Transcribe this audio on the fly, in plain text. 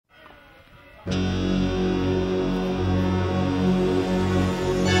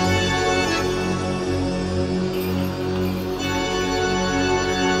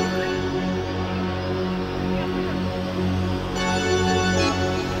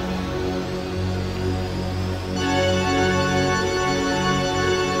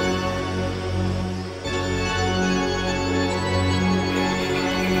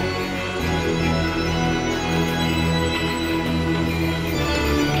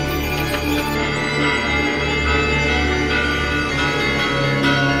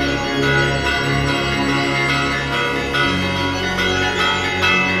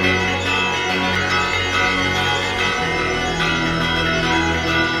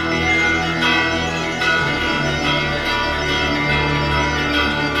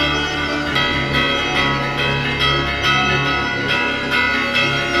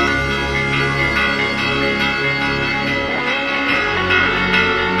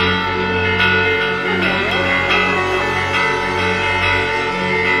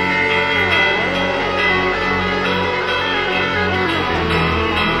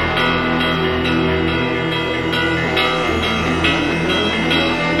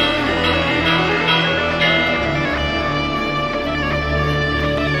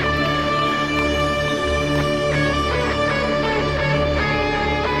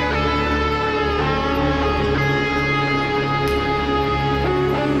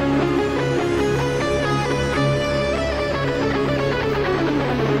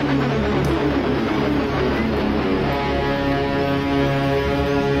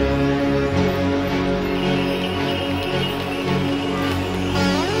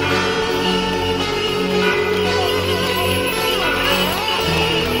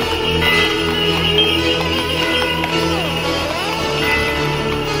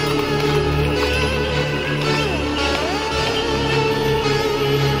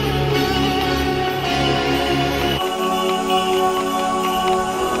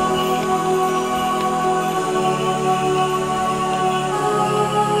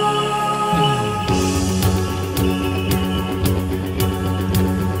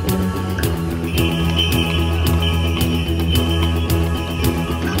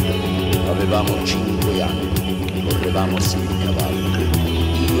Avevamo 5 anni, correvamo sul cavallo,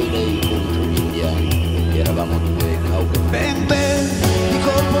 io e lei contro gli indiani, eravamo due cowboy. Bang bang, di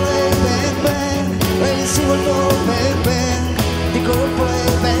colpo lei bang bang, lei si voltò bang bang, di colpo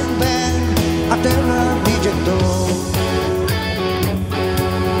lei bang bang, a terra mi gettò.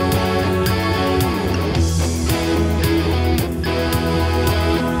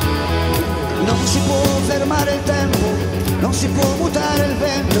 Non si può fermare il tempo, non si può mutare il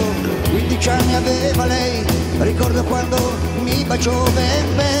vento. 15 anni aveva lei, ricordo quando mi baciò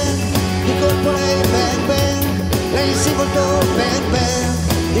bang bang, di colpo lei bang bang, lei si voltò bang bang,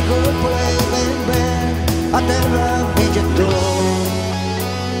 di colpo lei bang bang, a terra mi gettò.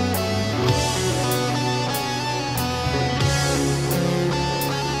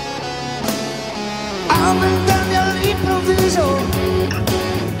 A 20 anni all'improvviso,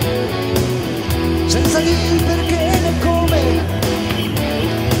 senza dir perché né come,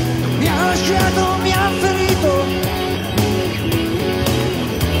 mi ha lasciato, mi ha ferito,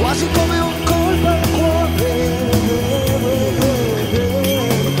 quasi come un colpo al cuore.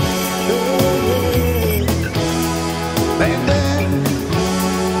 Bang bang,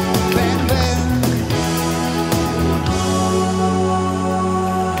 bang bang.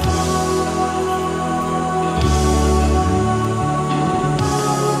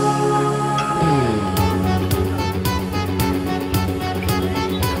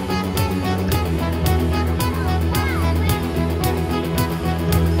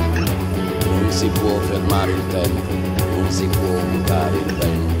 Non si può fermare il tempo, non si può mutare il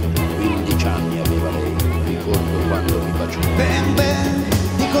vento. 15 anni aveva lei, ricordo quando mi baciò. Bang bang,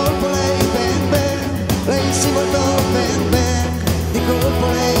 di colpo lei bang bang, lei si voltò bang bang, di colpo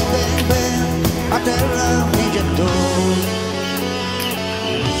lei bang bang, a terra mi gettò.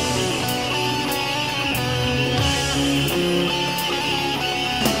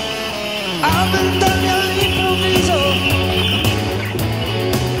 A 20 anni all'improvviso,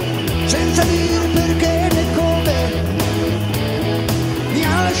 senza dire perché né come, mi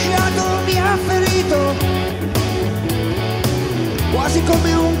ha lasciato, mi ha ferito, quasi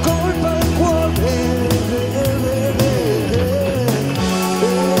come un colpo al cuore.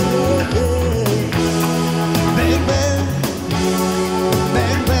 Bang bang,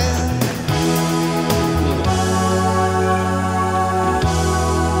 bang bang.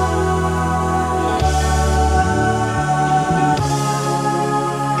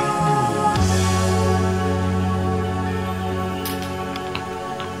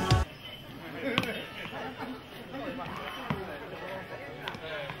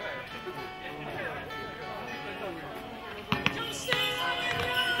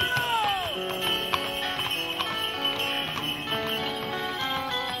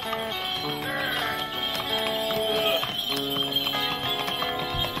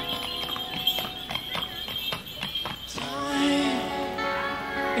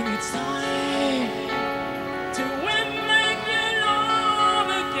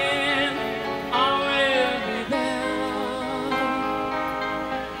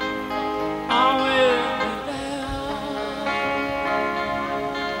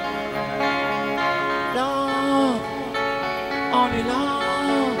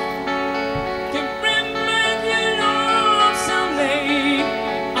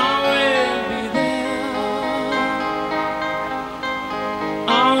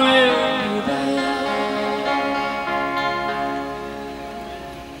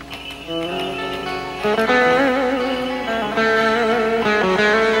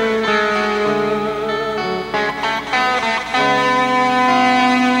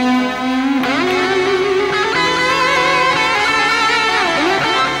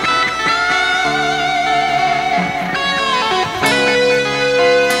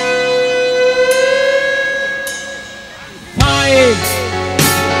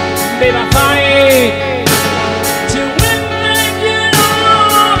 Baby, fight to win again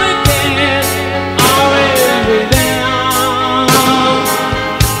all again. I will be there.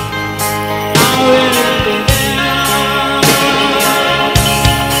 I will be there.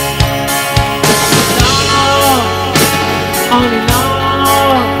 Love, only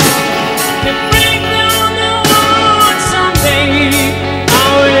love can bring down the world someday. I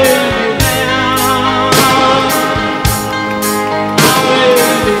will be there. I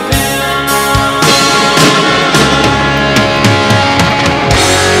will be there.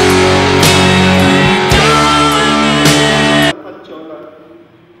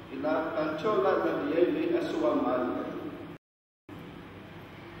 Facciola Daniele a sua madre.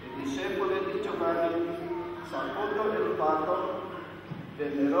 I discepoli di Giovanni, saputo il fatto,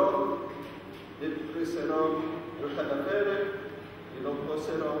 vennero e presero il cadavere e lo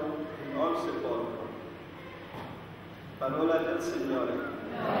posero al sepolcro. Parola del Signore.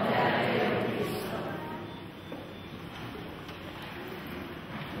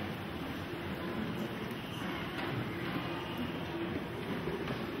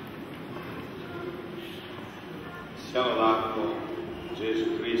 Sia lodato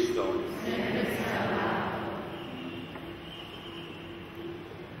Gesù Cristo.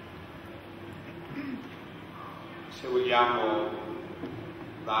 Se vogliamo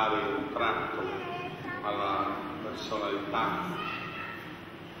dare un tratto alla personalità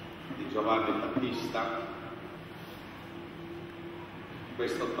di Giovanni Battista,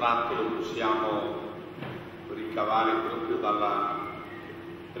 questo tratto lo possiamo ricavare proprio dalla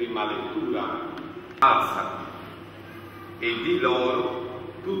prima lettura. Alzati e di loro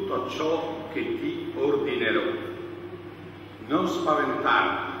tutto ciò che ti ordinerò. Non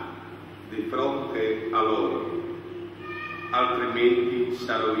spaventarti di fronte a loro, altrimenti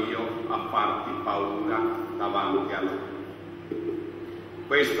sarò io a farti paura davanti a loro.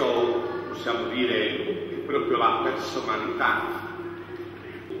 Questo possiamo dire è proprio la personalità.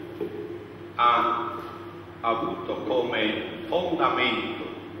 Ha avuto come fondamento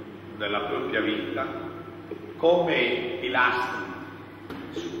della propria vita, come pilastri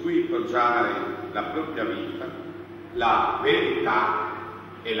su cui poggiare la propria vita, la verità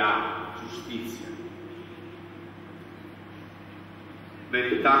e la giustizia.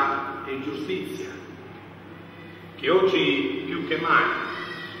 Verità e giustizia, che oggi più che mai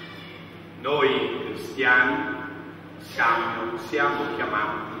noi cristiani siamo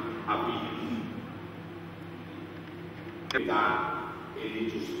chiamati a vivere. Verità e di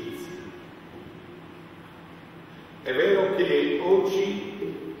giustizia. È vero che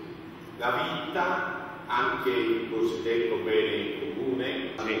oggi la vita, anche il cosiddetto bene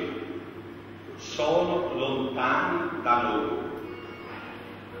comune, sono lontani da noi.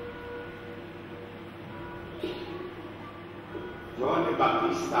 Giovanni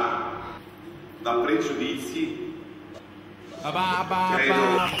Battista, da pregiudizi,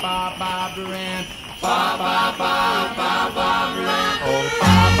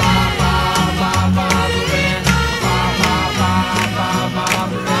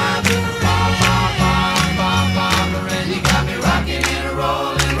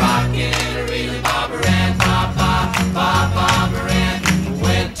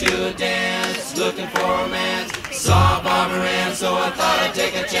 looking for romance, saw Barbara Ann, so I thought I'd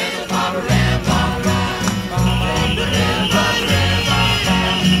take a chance with Barbara Ann, Barbara Ann, Barbara Ann, Barbara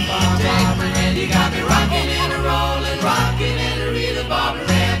Ann, take my hand, you got me rocking and a rolling, rocking and a reeling, Barbara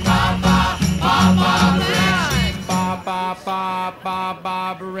Ann, Barbara Ann, Barbara Ann,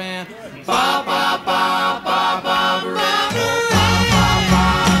 Barbara Ann.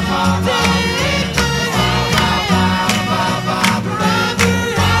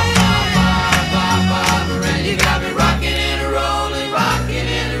 You got me rocking and a rolling, rocking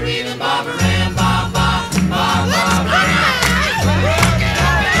and a reeling.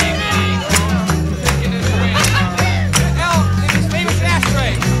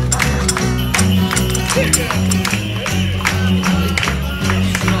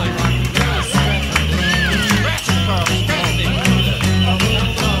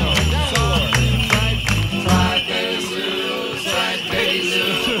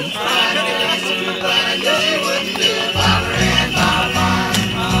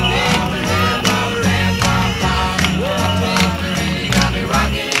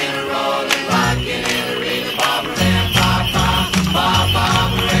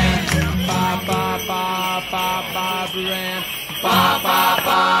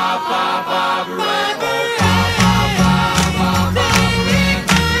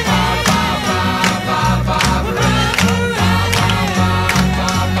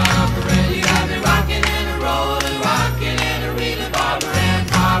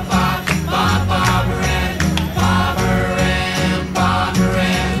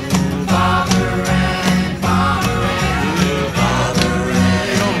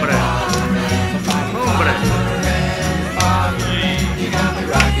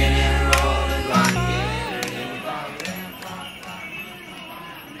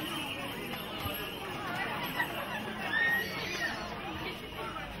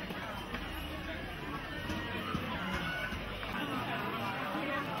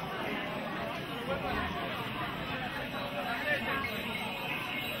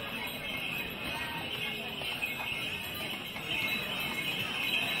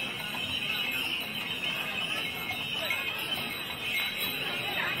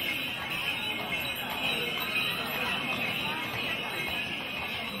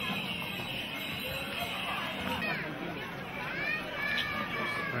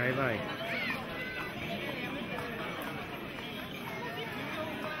 Vai, vai.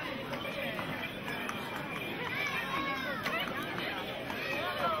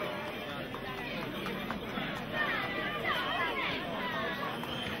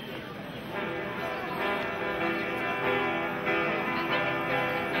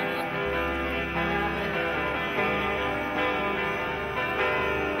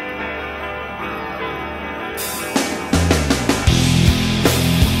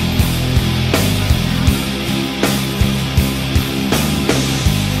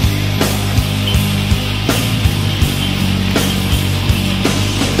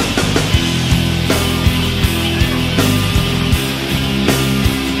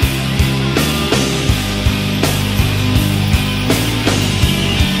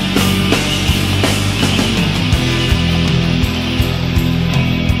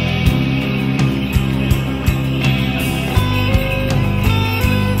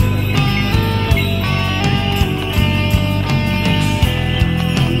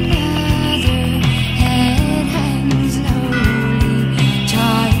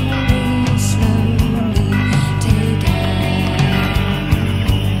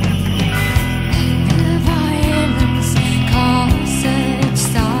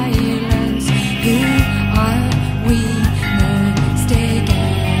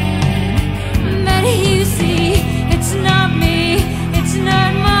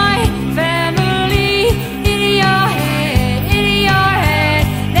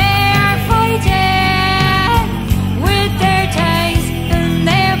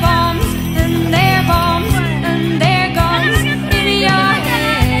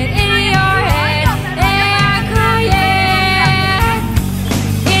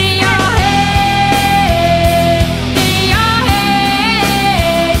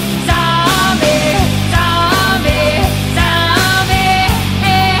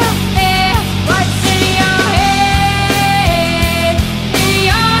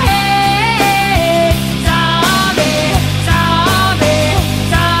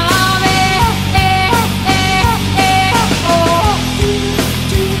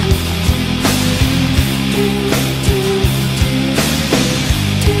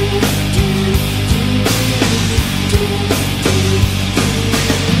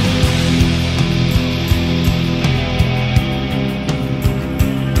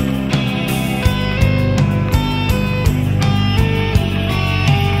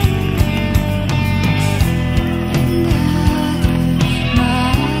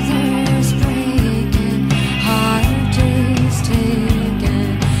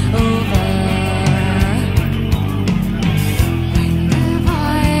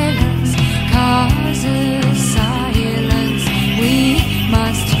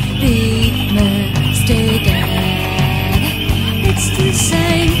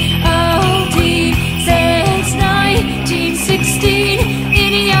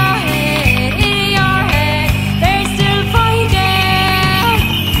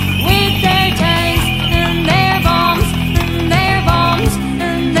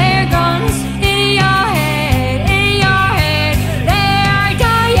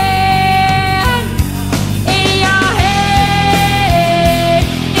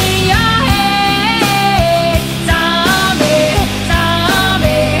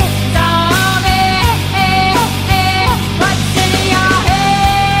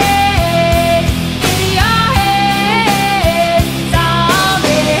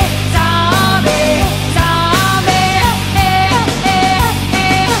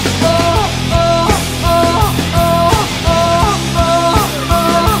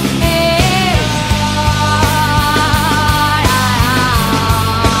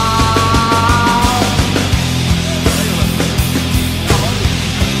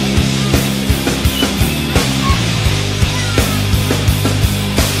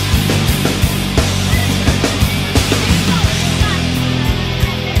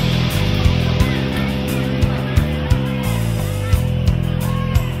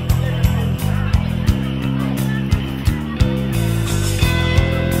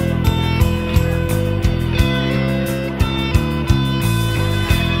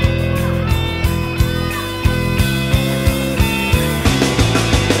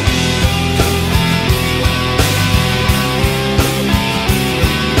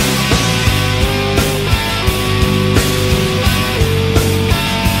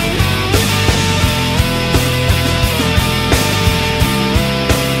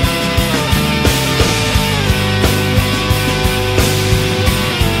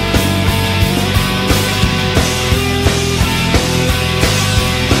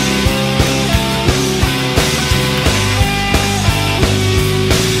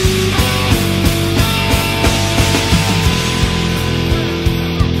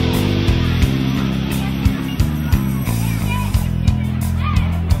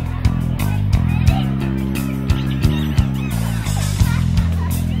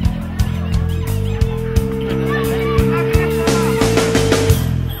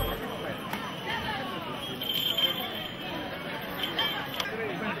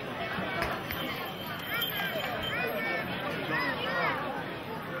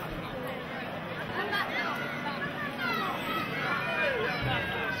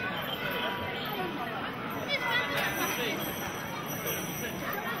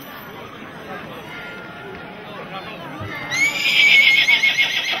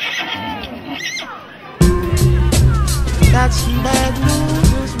 got some bad news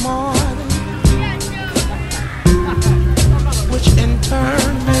this morning, which in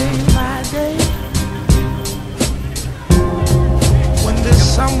turn made my day. When this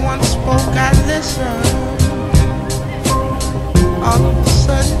someone spoke, I listened. All of a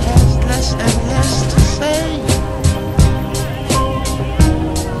sudden has less and less to say.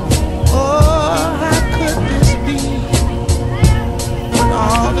 Oh, how could this be? When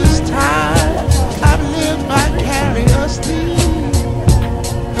all this time I've lived vicariously.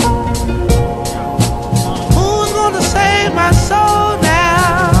 Who's gonna save my soul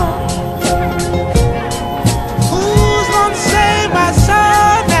now? Who's gonna save my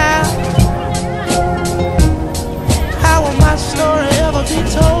soul now? How will my story ever be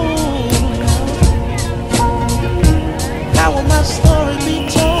told? How will my story be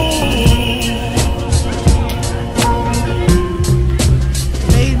told?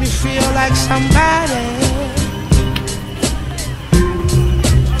 Made me feel like somebody,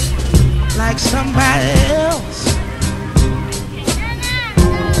 like somebody else.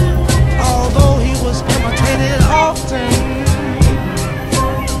 Although he was imitated often,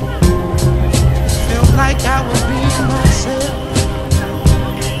 felt like I was being myself.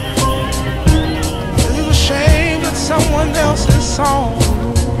 It was a shame that someone else's song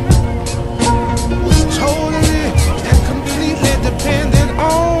was totally and completely dependent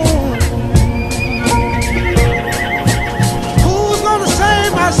on. Who's gonna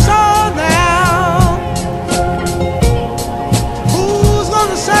save my soul now? Who's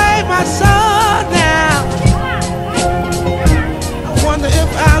gonna save my soul now? I wonder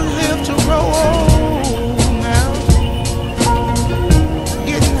if I live to grow old now.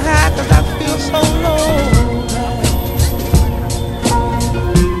 Getting high 'cause I feel so low.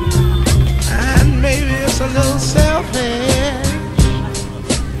 And maybe it's a little selfish.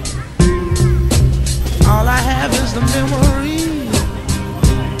 All I have is the memory.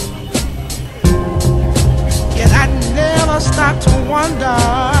 Yet I never stop to wonder,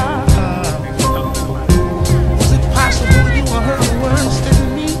 is it possible you will hurt worse than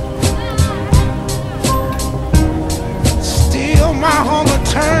me? Still my hunger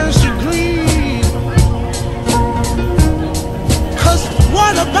turns to greed. 'Cause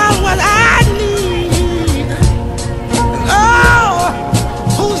what about what I need? And oh,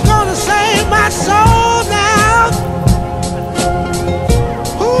 who's gonna save my soul now?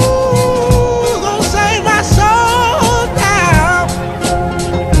 Who's gonna save my soul now?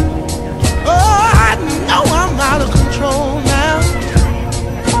 Oh, I know I'm out of control now.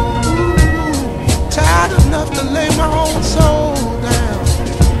 Ooh, tired enough to lay my own soul down.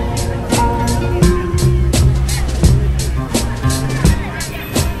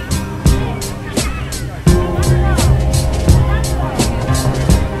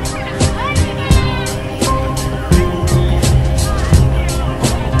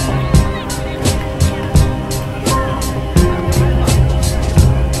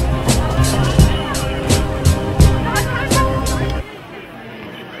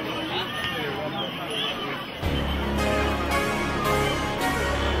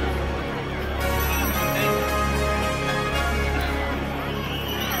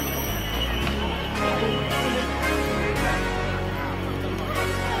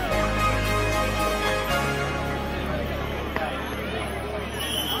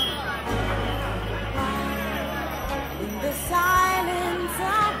 In the silence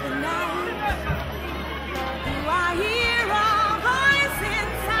of the night, do I hear a voice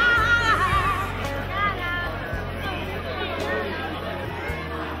inside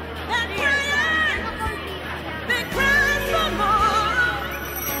that cries for more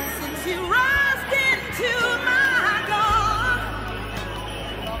since you rushed into my door?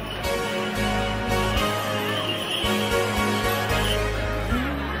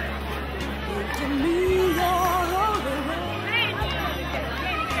 To me, you're holy,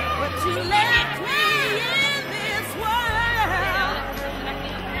 but you left me in this world.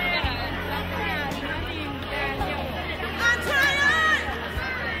 I'm trying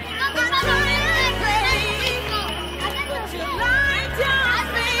to pray, but your light just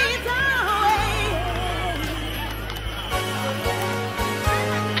fades away.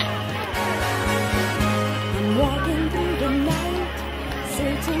 I'm walking through the night,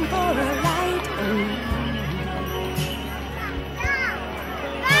 searching for a light.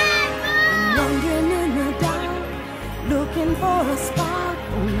 And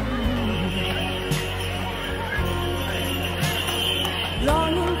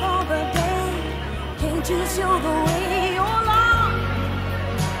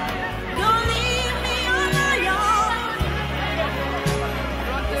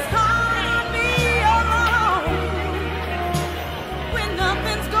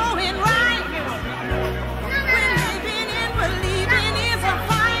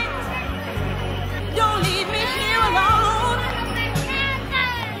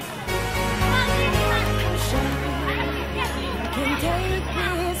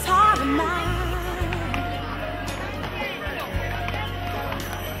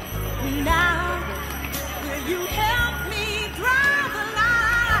now. Will you help me draw the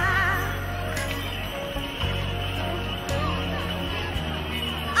line?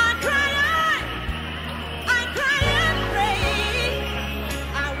 I cry and pray.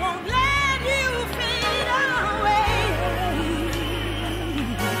 I won't let you fade away.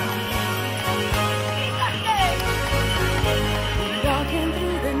 Walking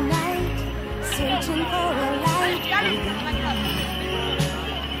through the night, searching for a light.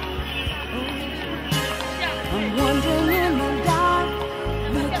 I'm wandering in the dark,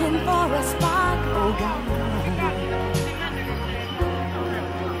 looking for a spark. Oh God,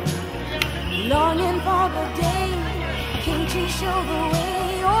 longing for the day. Can't you show the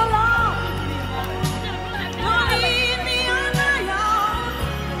way? Oh Lord, don't leave me on my own.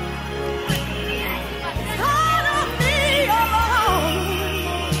 It's hard on me alone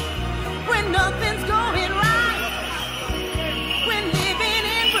when nothing's going right. When living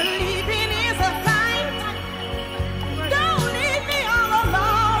and believing is a fight. Don't leave me all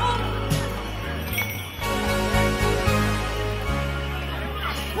alone.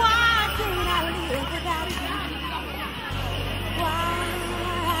 Why can't I live without you? Why?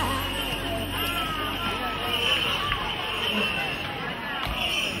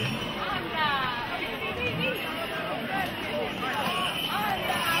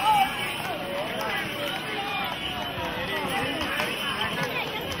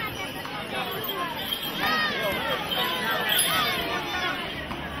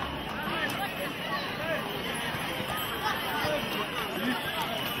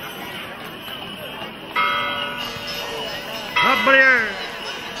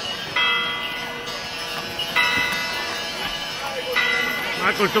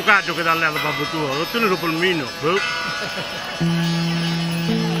 Ma questo caggio che dà lei al babbo tuo, lo tieni dopo il mino.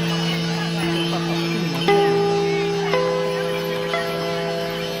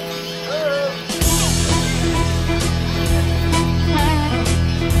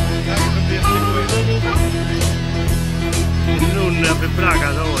 Non è per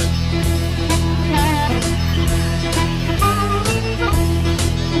Praga, dove?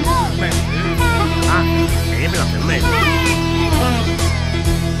 Ah, e me la permetto.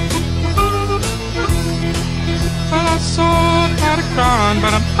 Well, I saw had a crying,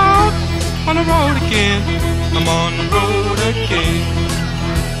 but I'm out on the road again. I'm on the road again.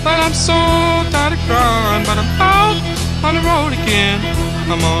 Well, I'm so tired of crying, but I'm out on the road again.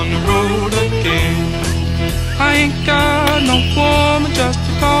 I'm on the road again. I ain't got no woman just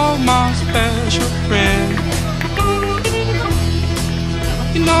to call my special friend.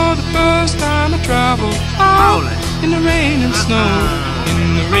 You know, the first time I traveled out in the rain and snow.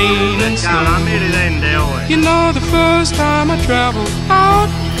 In the rain and snow. You know, the first time I traveled out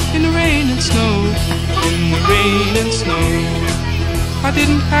in the rain and snow. In the rain and snow. I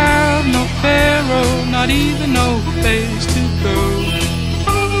didn't have no pharaoh, not even no place to go.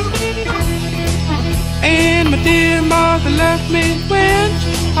 And my dear mother left me when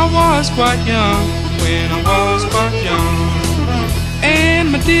I was quite young. When I was quite young.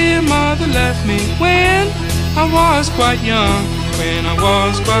 And my dear mother left me when I was quite young. When I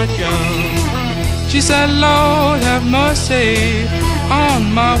was quite young. She said, Lord, have mercy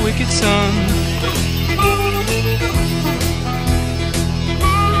on my wicked son.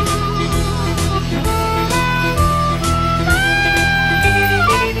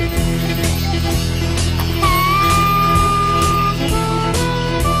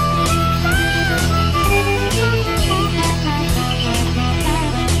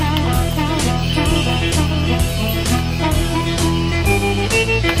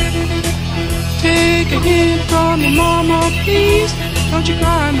 Take a hint from your mama, please. Don't you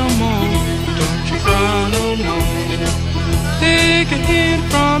cry no more. Don't you cry no more. Take a hint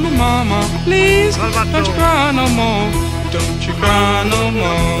from your mama, please. Don't you cry no more. Don't you cry no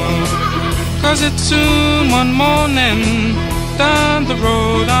more. 'Cause it's soon one morning. Down the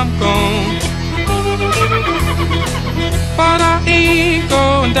road I'm gone. But I ain't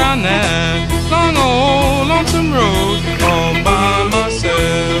going down that long old lonesome road all by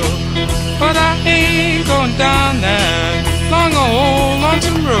myself. But I ain't going down that long old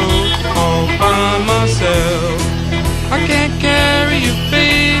lonesome road all by myself. I can't carry you,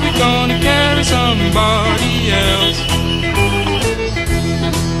 baby, gonna carry somebody else.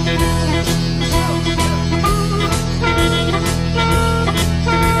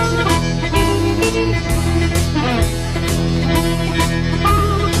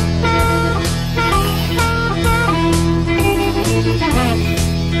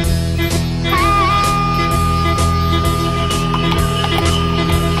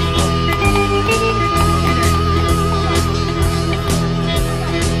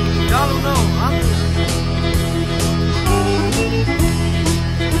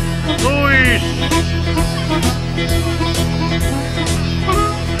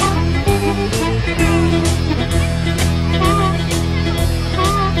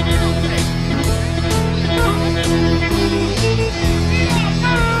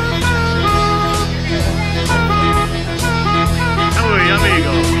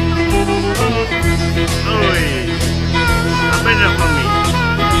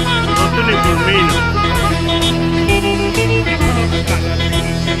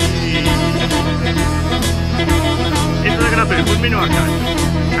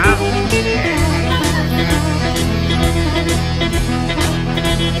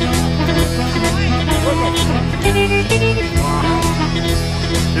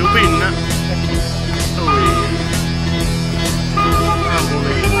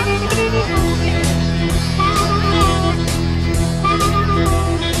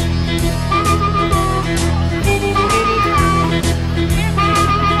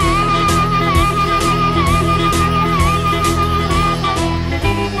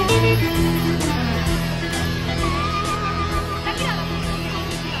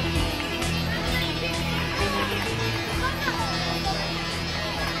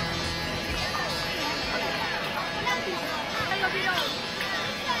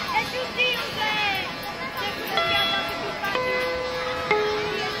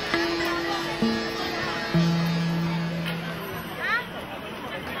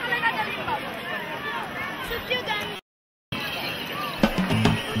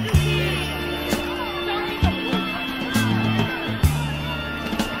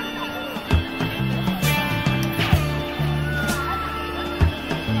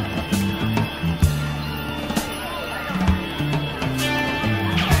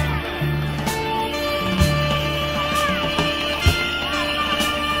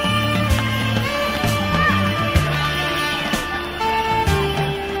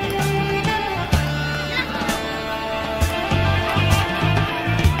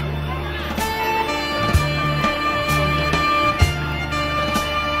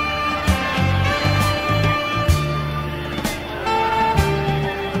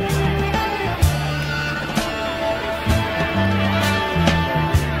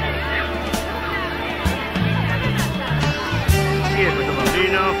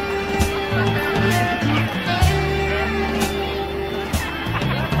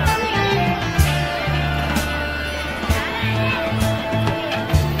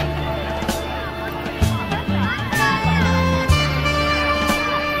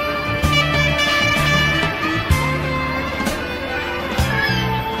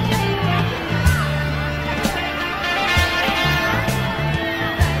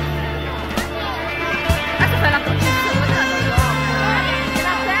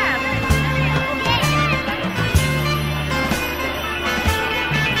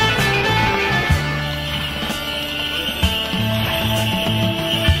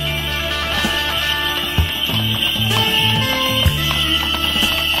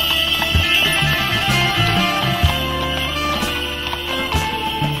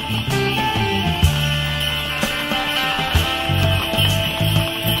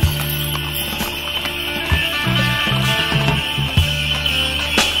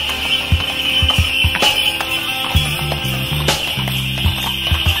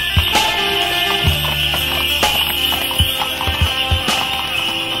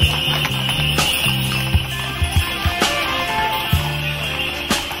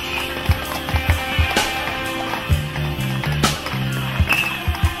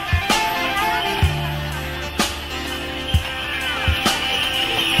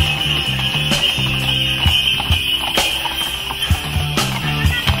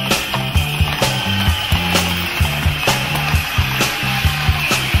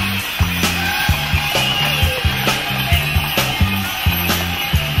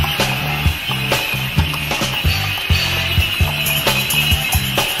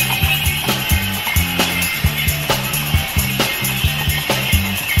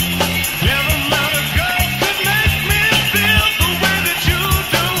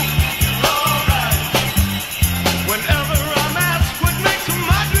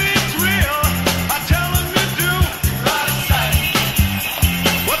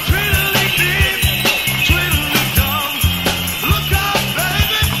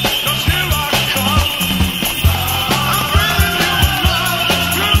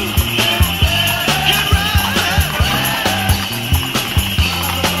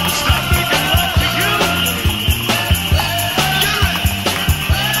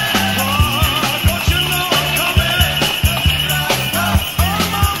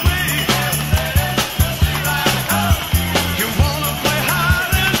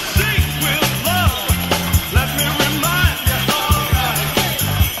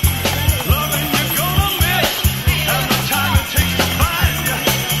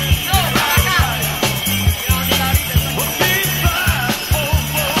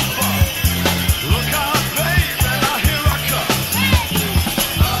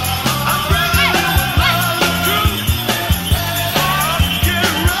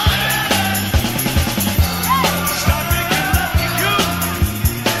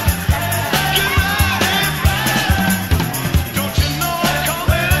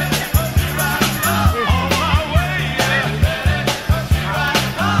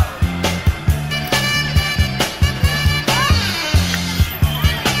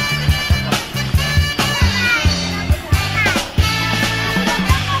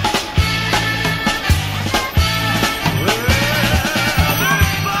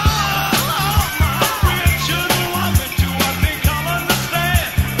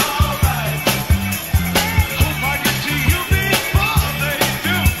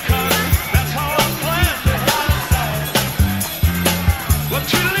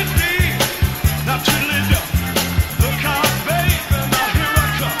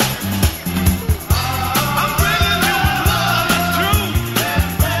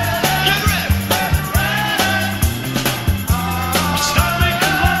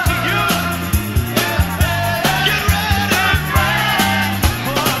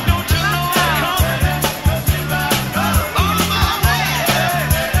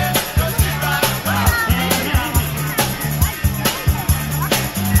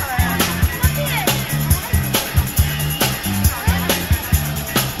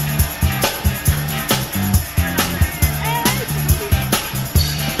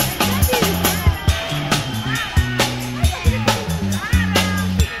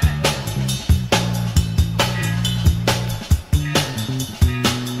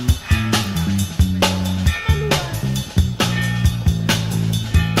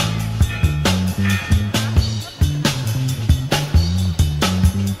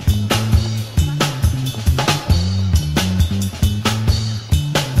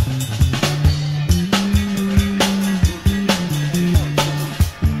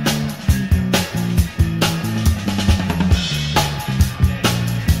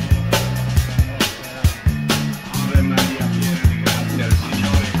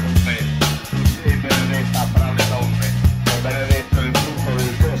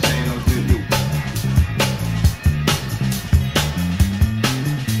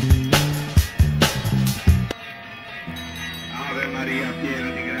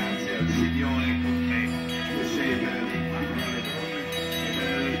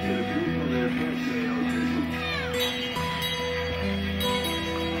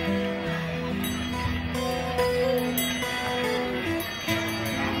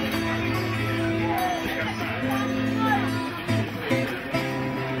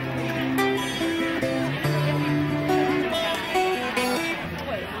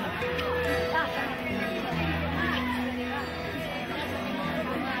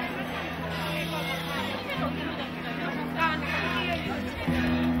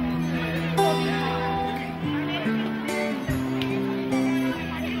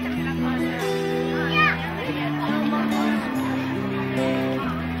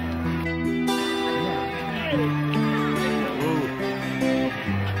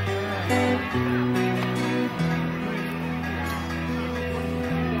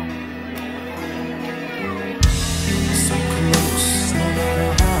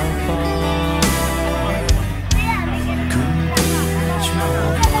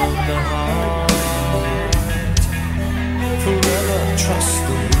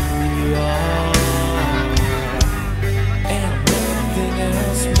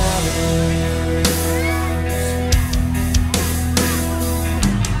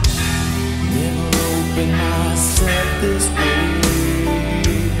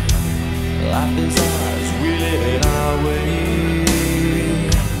 Life is ours, we live it our way.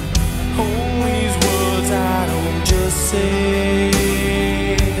 All these words I don't just say,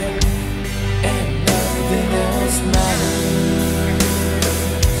 and nothing else matters.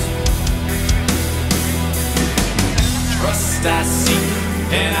 Trust I seek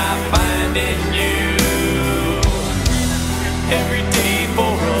and I find in you. Every day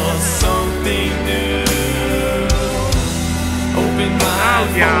for us something new. Open mind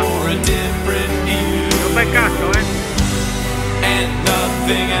for a different view. And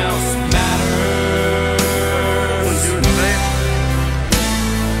nothing else matters.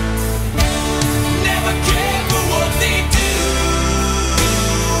 Never care for what they do.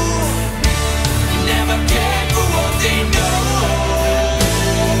 Never care for what they know.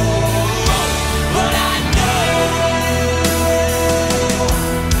 But I know.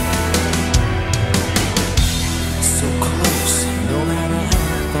 So close, no matter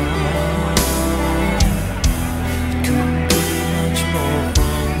how far. Couldn't be much more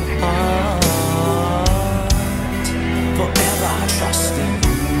from the heart. Forever trusting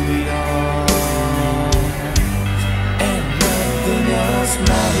who we are. And nothing else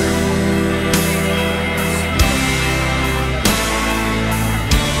matters.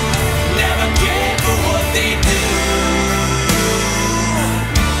 Never care for what they do.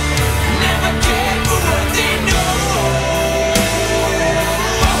 Never care for what they know.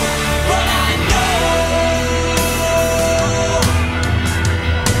 But I know.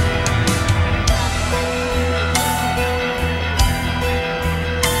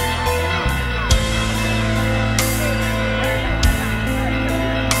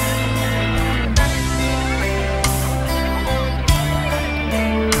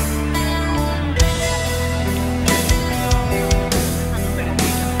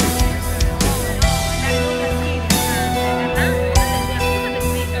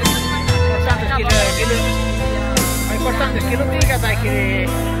 L'importante è che lo dica, dai, che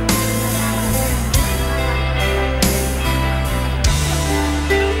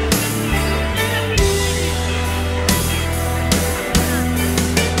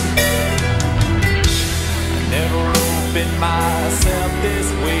Never opened myself this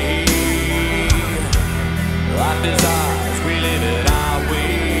way. Life is ours, we live it our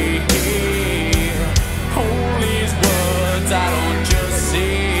way. All these words I don't just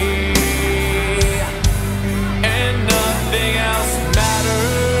say, and nothing else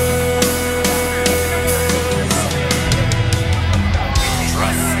matters.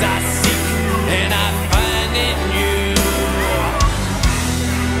 Trust I seek and I find in you.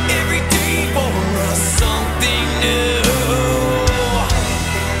 Every day for us something new.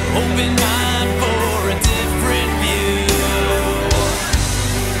 Open mind for a different view.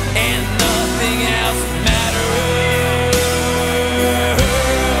 And nothing else matters.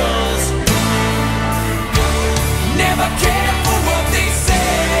 Never care for what they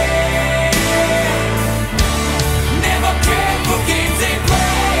say. Never care for games they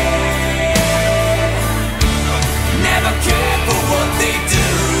play. Never care for what they do.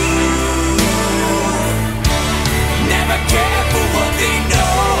 Never care for what they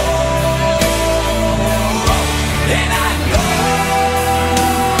know. And I know,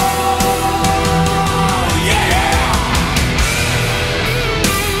 yeah.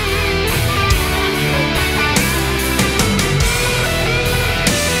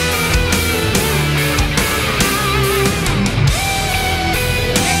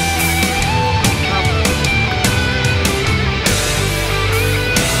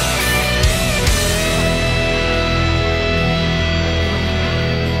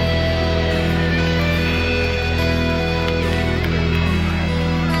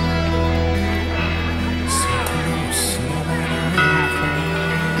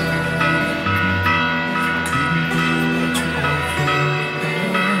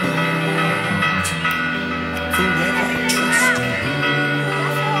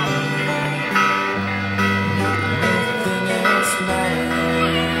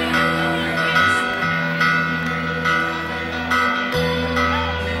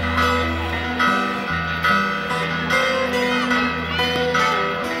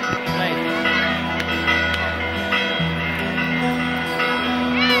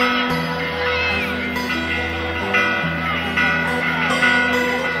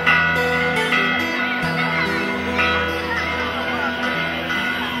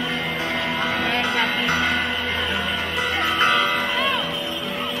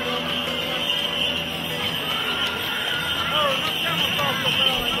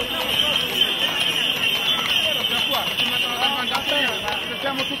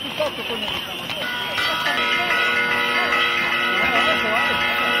 siamo tutti sotto con noi.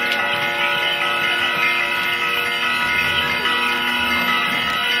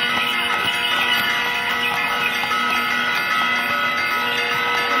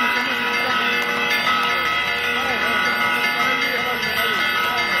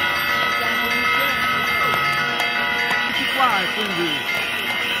 e quindi...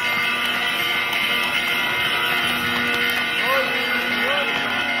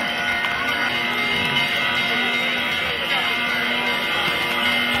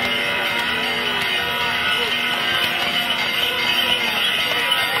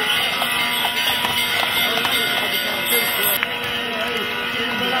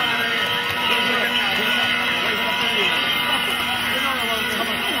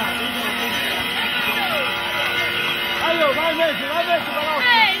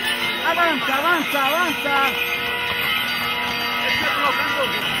 Avanza, avanza, avanza!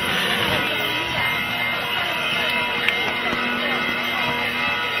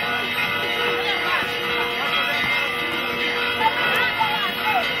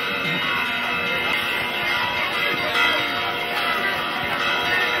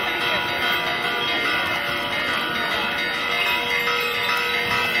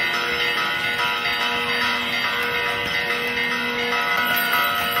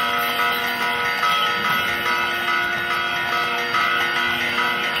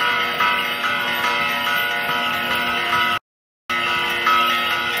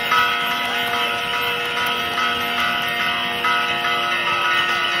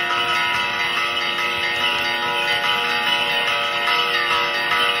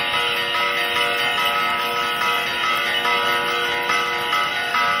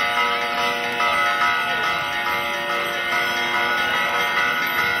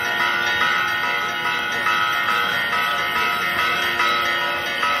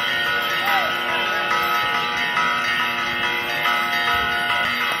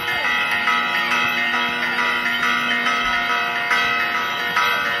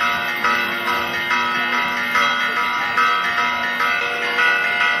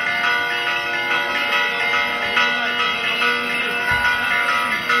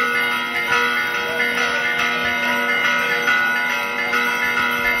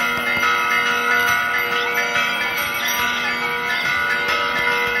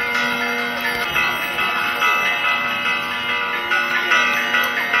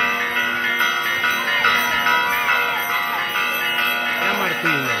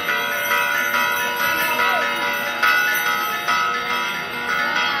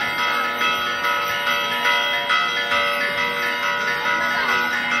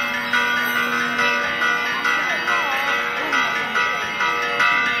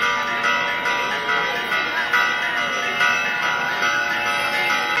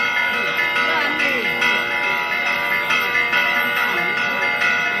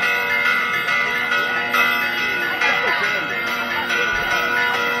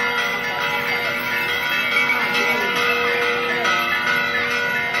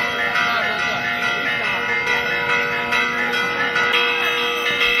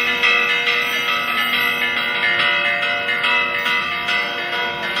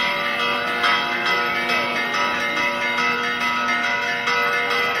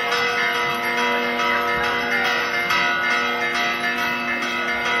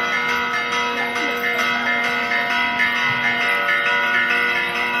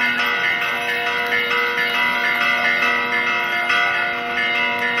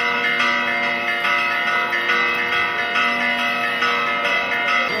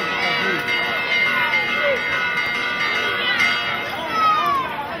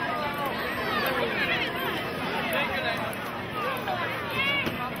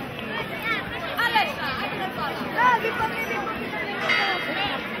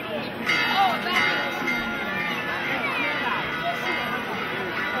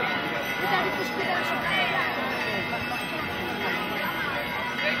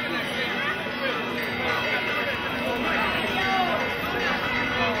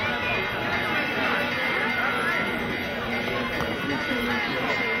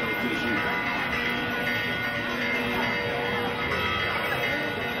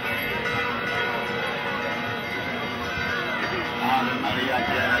 Ave Maria,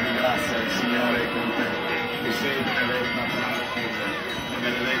 piena di grazia, il Signore è con te. Tu sei benedetta tra le donne, e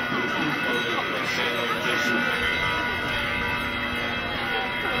benedetto il frutto del tuo seno, Gesù.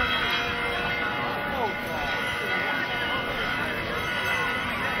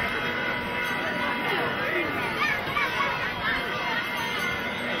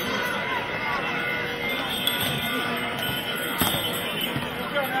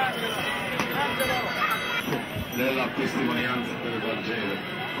 Nella testimonianza del Vangelo,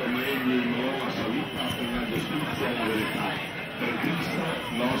 come egli immolò la sua vita per la giustizia e la verità, per Cristo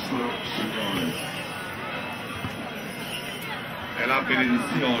nostro Signore. È la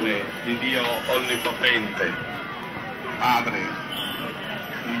benedizione di Dio Onnipotente, Padre,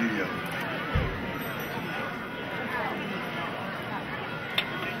 Figlio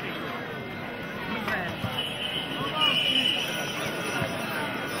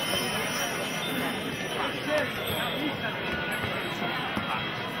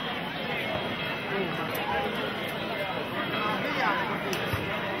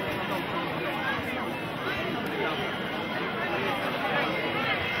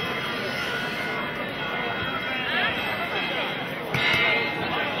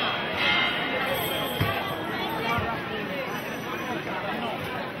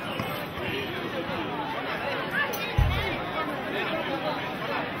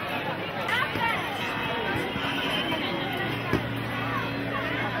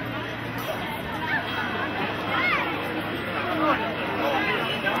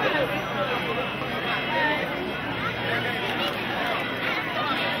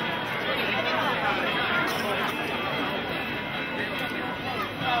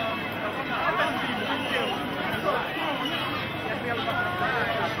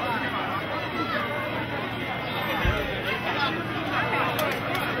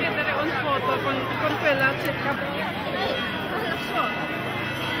Chiedere un foto con quella cerca.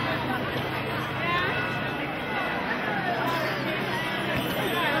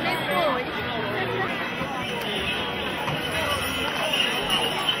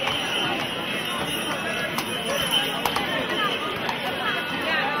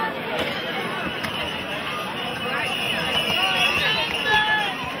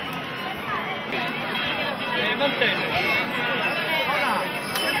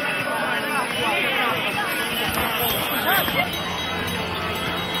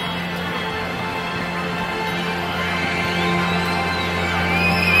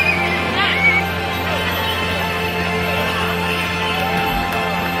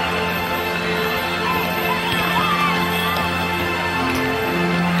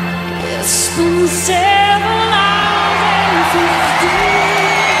 It's been several hours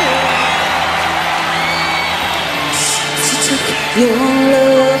since you took your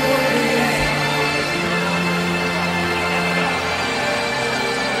love away.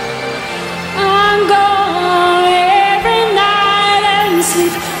 I'm gone every night and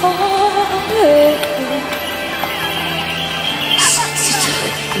sleep away since you took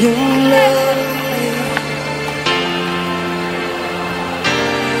your love away.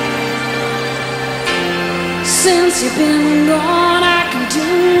 Since you've been gone, I can do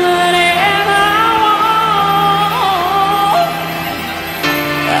whatever I want.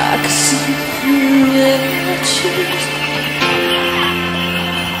 I can see through your cheeks.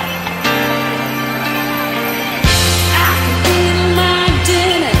 I can eat my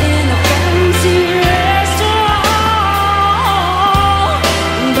dinner in a fancy restaurant,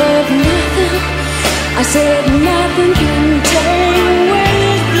 but nothing, I said nothing can take away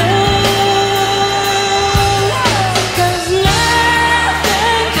this blue.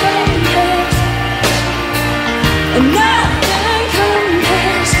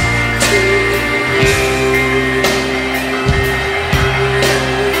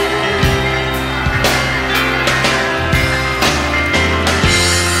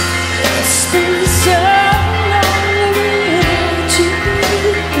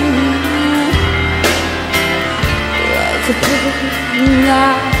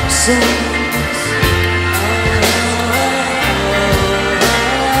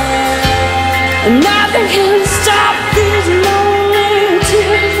 Nothing can stop these lonely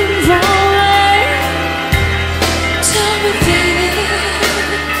tears from falling. Tell me, baby,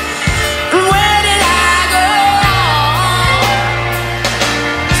 where did I go wrong?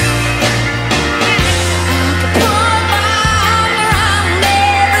 I could put my arm around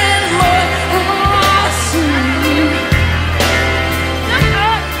every boy I see.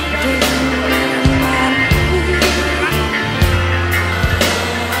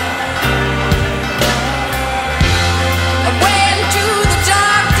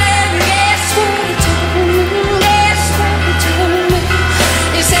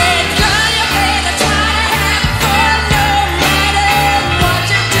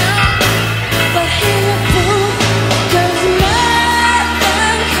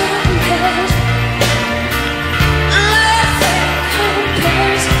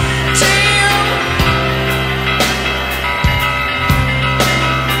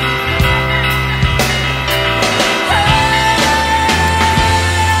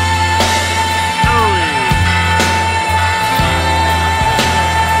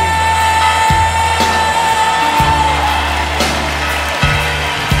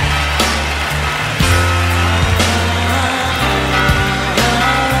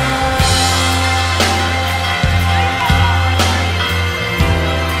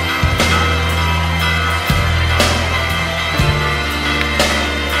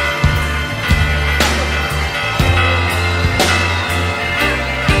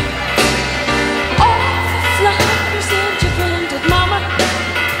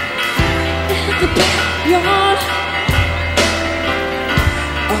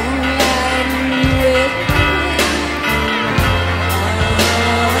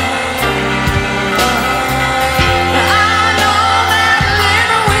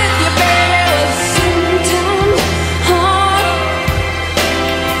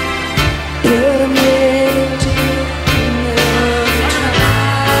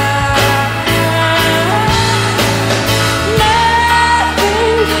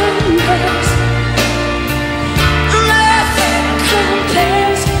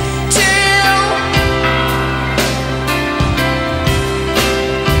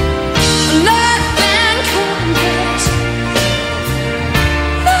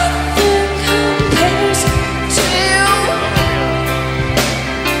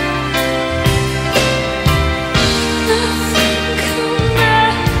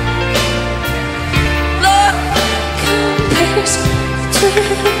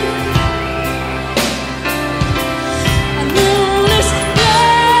 say